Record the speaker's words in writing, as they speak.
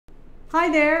Hi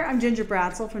there, I'm Ginger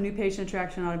Bratzel from New Patient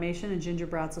Attraction Automation and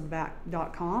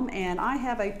gingerbratzel.com, and I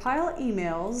have a pile of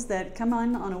emails that come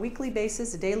on a weekly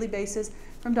basis, a daily basis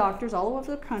from doctors all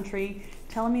over the country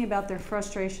telling me about their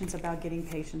frustrations about getting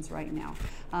patients right now.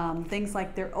 Things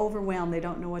like they're overwhelmed, they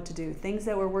don't know what to do. Things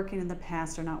that were working in the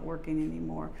past are not working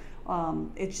anymore.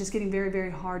 It's just getting very,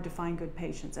 very hard to find good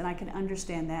patients, and I can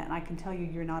understand that, and I can tell you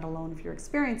you're not alone if you're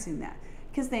experiencing that,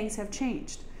 because things have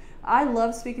changed. I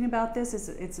love speaking about this.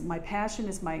 It's my passion,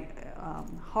 it's my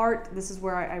heart. This is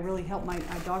where I really help my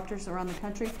doctors around the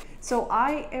country. So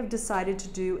I have decided to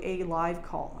do a live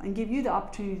call and give you the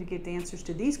opportunity to get the answers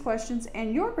to these questions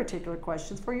and your particular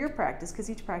questions for your practice, because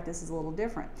each practice is a little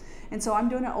different. And so I'm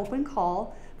doing an open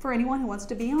call for anyone who wants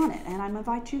to be on it, and I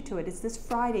invite you to it. It's this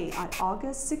Friday on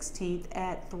August 16th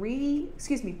at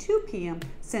 2 p.m.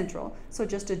 Central, so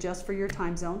just adjust for your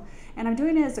time zone. And I'm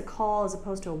doing it as a call as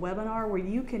opposed to a webinar, where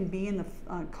you can be in the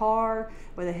car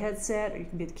with a headset, or you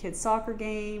can be at the kids' soccer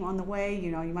game on the way.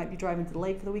 You know, you might be driving to the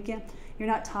lake for the weekend. You're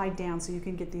not tied down, so you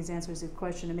can get these answers to the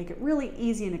question and make it really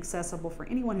easy and accessible for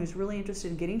anyone who's really interested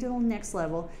in getting to the next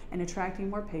level and attracting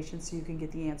more patients, so you can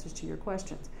get the answers to your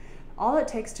questions. All it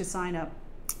takes to sign up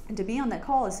and to be on that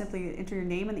call is simply enter your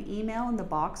name and the email in the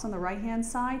box on the right-hand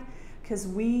side, because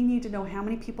we need to know how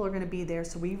many people are going to be there,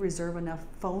 so we reserve enough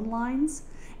phone lines.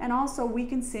 And also we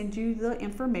can send you the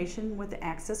information with the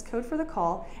access code for the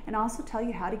call, and also tell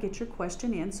you how to get your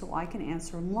question in so I can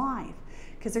answer them live,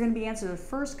 because they're going to be answered on a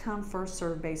first come, first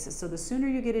served basis. So the sooner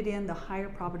you get it in, the higher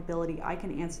probability I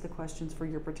can answer the questions for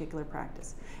your particular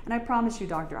practice. And I promise you,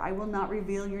 doctor, I will not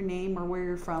reveal your name or where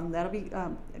you're from. That'll be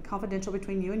confidential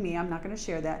between you and me. I'm not going to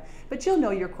share that. But you'll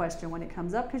know your question when it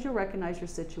comes up, because you'll recognize your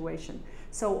situation.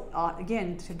 So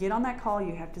again, to get on that call,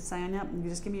 you have to sign up, and you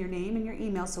just give me your name and your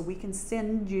email so we can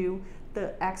send you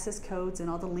the access codes and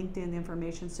all the LinkedIn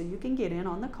information so you can get in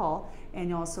on the call,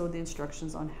 and also the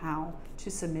instructions on how to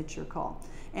submit your call.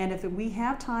 And if we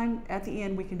have time at the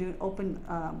end, we can do an open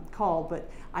call, but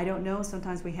I don't know,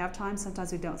 sometimes we have time,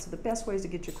 sometimes we don't. So the best way is to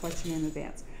get your question in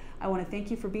advance. I want to thank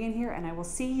you for being here, and I will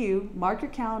see you. Mark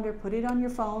your calendar, put it on your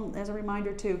phone as a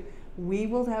reminder too. We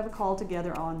will have a call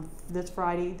together on this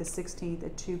Friday, the 16th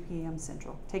at 2 p.m.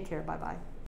 Central. Take care, bye-bye.